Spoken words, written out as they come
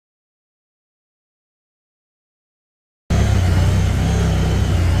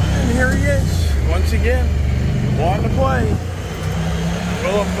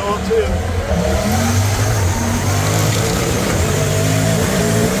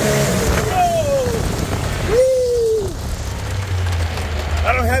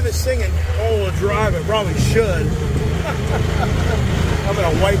this thing in all-wheel drive. I probably should. I'm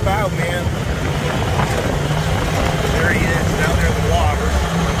gonna wipe out, man. There he is, down there in the water.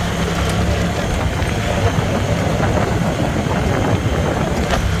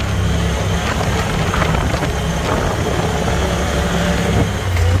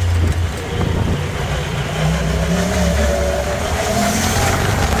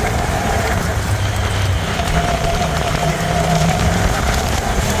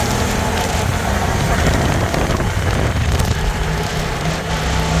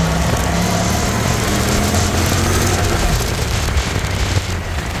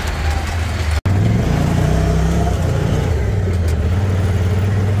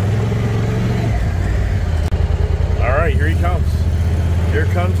 Here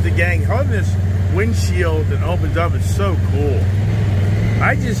comes the gang. How this windshield that opens up is so cool.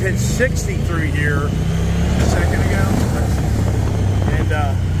 I just hit 60 through here a second ago. And,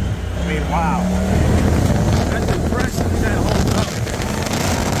 I mean, wow. That's impressive that holds up.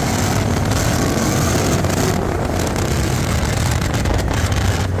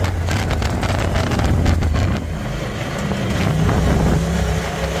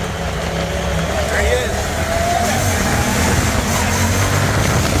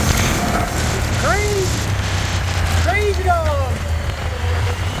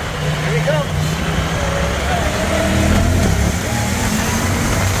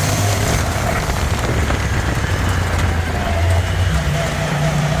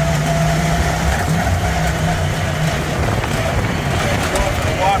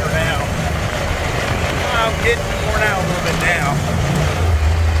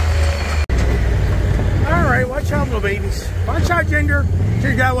 Babies. Watch out, Ginger.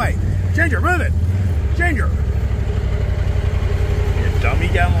 Ginger, get away. Ginger, move it. Ginger. You dummy,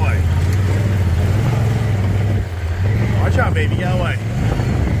 get away. Watch out, baby, get away.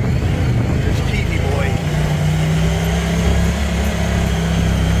 There's Keifer, boy.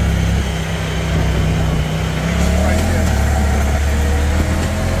 Right there.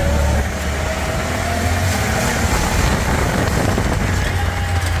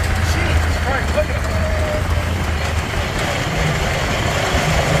 Jesus Christ, look at him.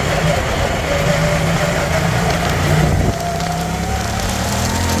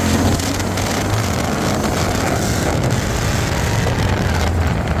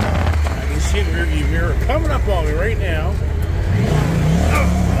 Rearview mirror coming up on me right now. Oh,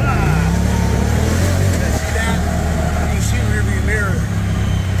 see that? You can see the rearview mirror.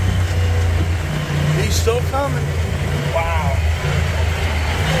 He's still coming. Wow.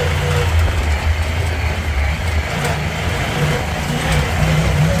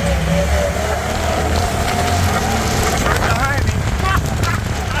 Behind me.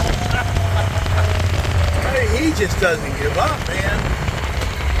 Hey, he just doesn't give up, man.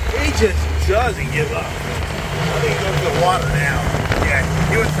 He just doesn't give up. I think he goes to the water now. Yeah,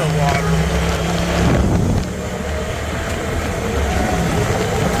 he went to the water.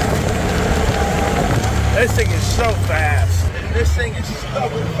 This thing is so fast. This thing is so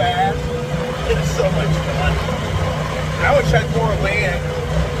fast. It's so much fun. I wish I had more land.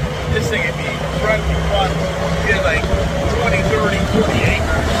 This thing would be incredibly fun. Get like 20, 30, 40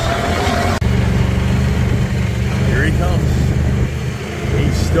 acres. Here he comes.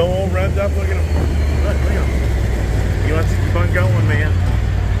 He's still all revved up. Look at him. Look at him. He wants to keep on going, man.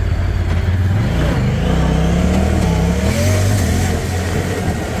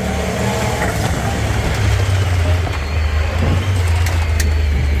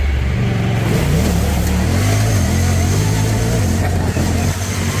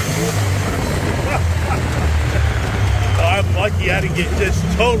 Oh, I'm lucky I didn't get just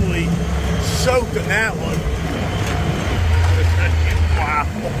totally soaked in that one. Wow.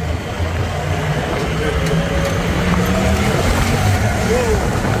 Whoa.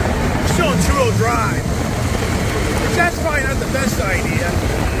 Still in two-wheel drive. Which that's probably not the best idea.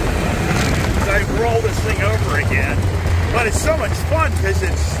 I roll this thing over again. But it's so much fun because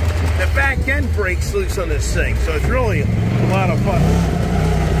it's the back end breaks loose on this thing. So it's really a lot of fun.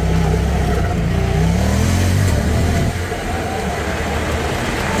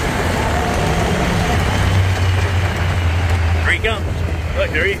 There he comes.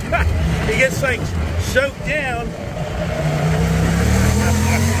 Look, there he gets things soaked down.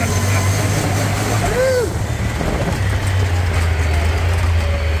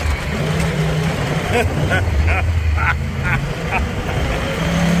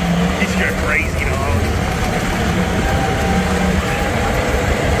 He's going crazy, dog.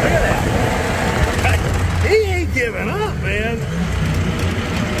 Look at that. He ain't giving up, man.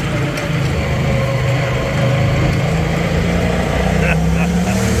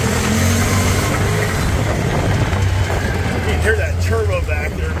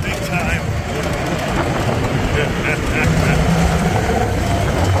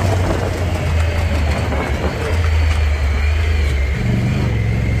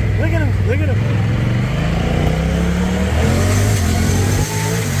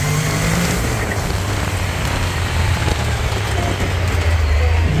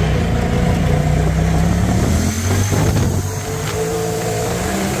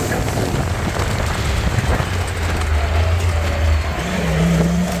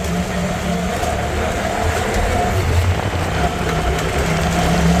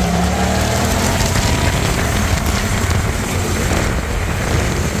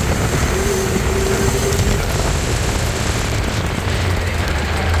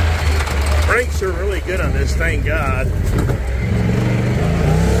 thank God.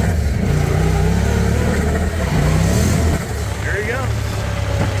 There he goes.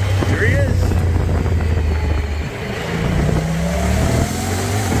 There he is.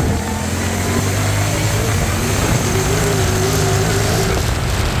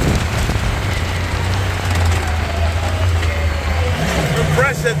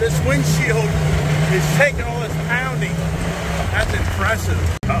 Impressive. This windshield is taking all this pounding. That's impressive.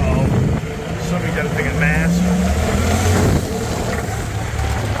 Uh-oh. Somebody's got to take a mask.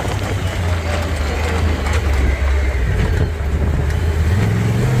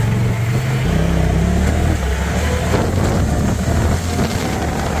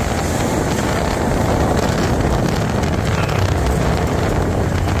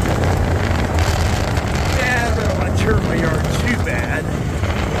 Yeah, I don't want to turn my yard too bad.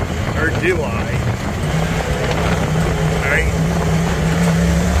 Or do I? Alright.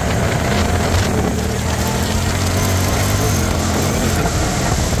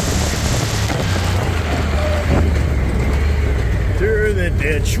 Through the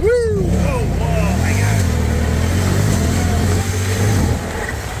ditch. Woo! Oh my God.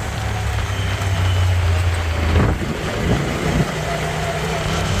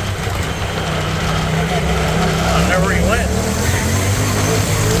 I don't know where he went.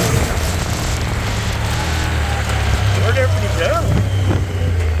 Where'd everybody go?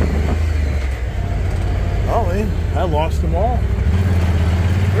 Oh man, I lost them all.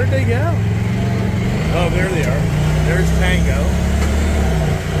 Where'd they go? Oh, there they are. There's Tango.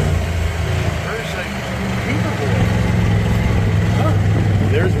 Where's the Keifer boy? Huh.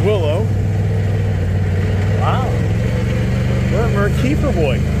 There's Willow. Wow. Where's our Keifer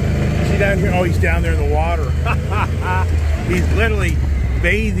boy? Is he down here? Oh, he's down there in the water. He's literally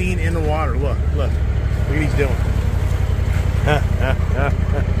bathing in the water. Look, look. Look what he's doing.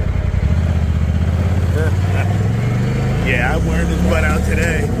 Yeah, I'm wearing his butt out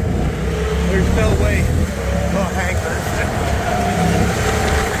today. There's no way. Oh, hankers.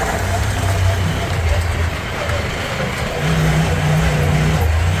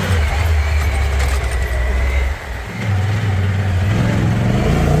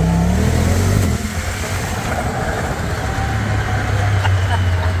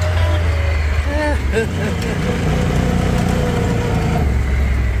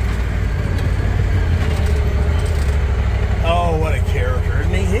 Oh, what a character,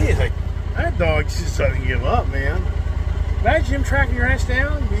 isn't he? He is like, that dog just doesn't give up, man. Imagine him tracking your ass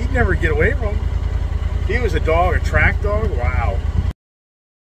down. You'd never get away from him. If he was a dog, a track dog, wow.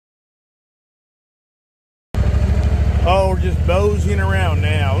 Oh, we're just moseying around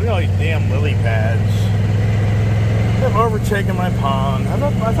now. Look at all these damn lily pads. They've overtaken my pond. I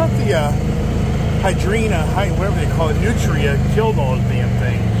thought the hydrina, whatever they call it, nutria, killed all those damn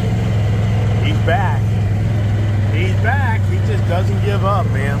things. He's back. He's back. He just doesn't give up,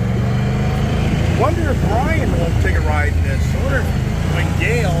 man. Wonder if Brian won't take a ride in this. I wonder if when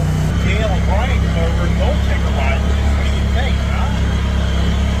Gail and Brian come over, they'll take a ride. What do you think, huh?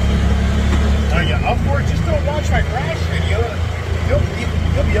 Oh yeah, of course, just don't watch my crash video. You'll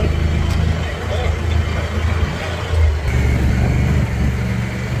be able to.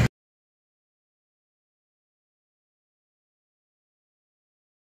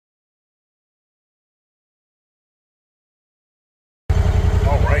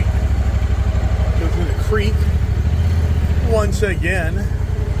 Creek once again.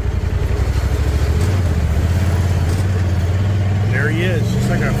 There he is, just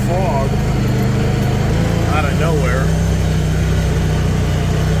like a frog out of nowhere.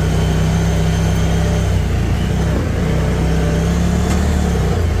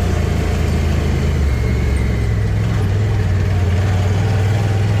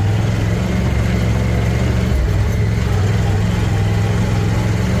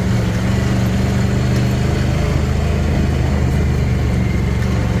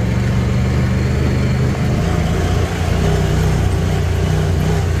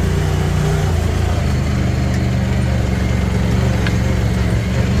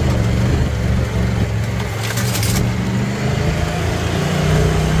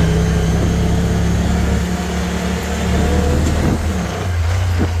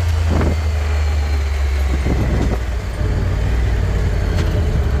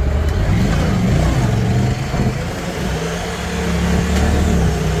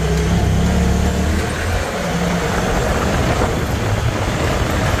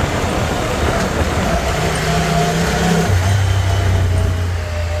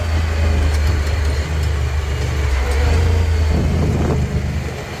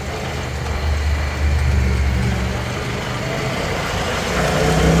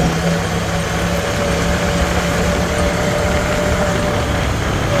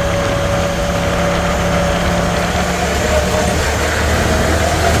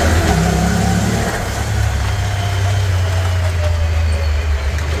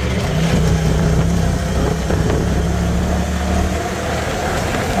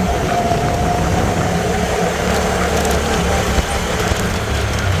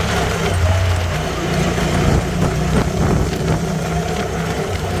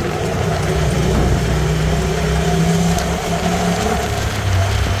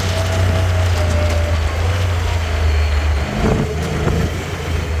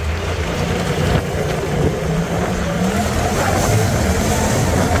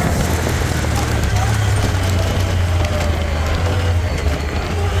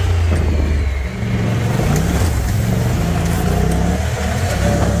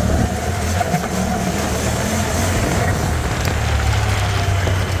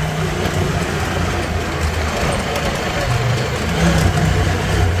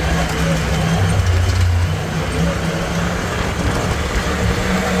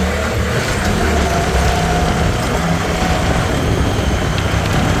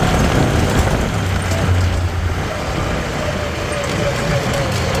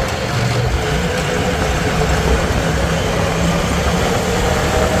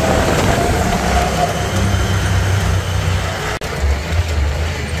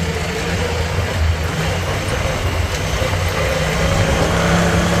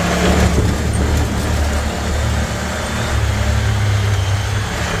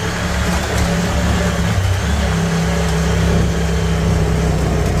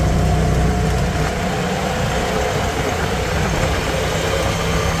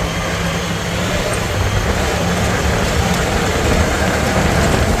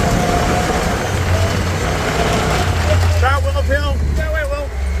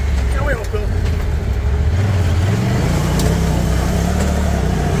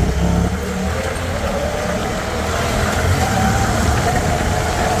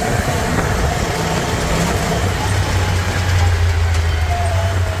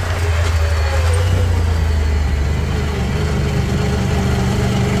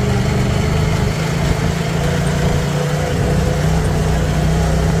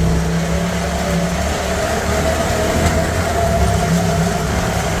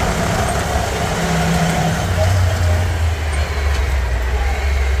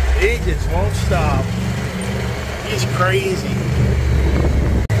 He just won't stop. He's crazy.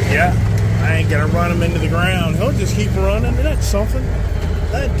 Yeah, I ain't gonna run him into the ground. He'll just keep running. Isn't that something?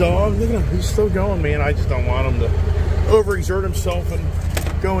 That dog, look at him. He's still going, man. I just don't want him to overexert himself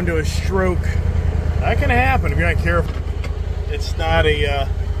and go into a stroke. That can happen if you're not careful. It's not a,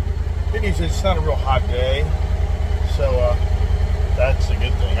 it's not a real hot day. So, that's a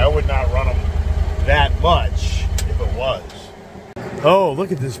good thing. I would not run him that much if it was. Oh,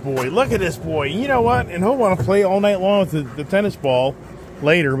 look at this boy. Look at this boy. You know what? And he'll want to play all night long with the tennis ball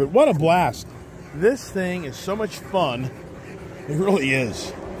later. But what a blast. This thing is so much fun. It really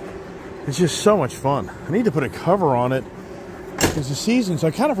is. It's just so much fun. I need to put a cover on it because the season. So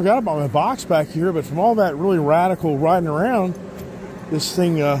I kind of forgot about my box back here. But from all that really radical riding around, this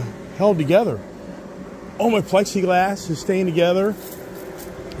thing held together. All my plexiglass is staying together.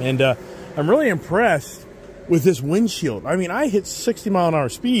 And I'm really impressed with this windshield. I mean, I hit 60-mile-an-hour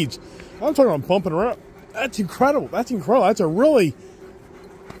speeds. I'm talking about bumping around. That's incredible. That's incredible. That's a really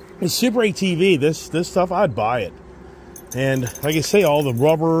Super ATV. This stuff, I'd buy it. And like I say, all the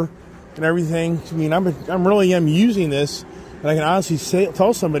rubber and everything. I mean, I'm really using this, and I can honestly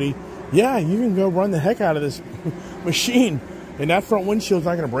tell somebody, yeah, you can go run the heck out of this machine, and that front windshield's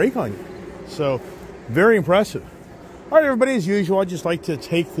not going to break on you. So, very impressive. All right, everybody, as usual, I just like to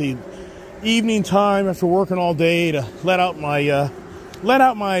take the evening time after working all day to let out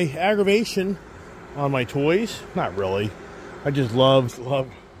my aggravation on my toys. Not really. I just love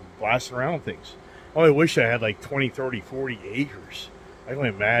blasting around with things. Oh, I wish I had like 20, 30, 40 acres. I can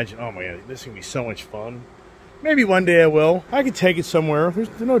imagine. Oh my God, this is gonna be so much fun. Maybe one day I will. I could take it somewhere. There's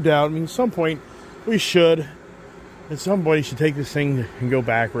no doubt. I mean, at some point we should. And somebody should take this thing and go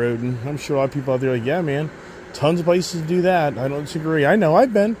back road. And I'm sure a lot of people out there are like, yeah, man, tons of places to do that. I don't disagree. I know.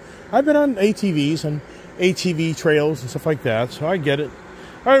 I've been on ATVs and ATV trails and stuff like that, so I get it.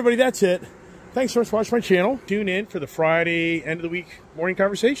 All right, everybody, that's it. Thanks so much for watching my channel. Tune in for the Friday end of the week morning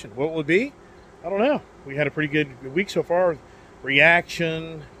conversation. What will it be? I don't know. We had a pretty good week so far.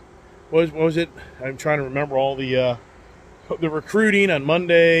 Reaction. What was it? I'm trying to remember all the recruiting on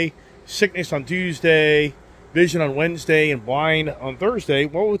Monday, sickness on Tuesday, vision on Wednesday, and blind on Thursday.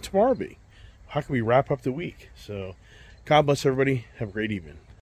 What will tomorrow be? How can we wrap up the week? So, God bless everybody. Have a great evening.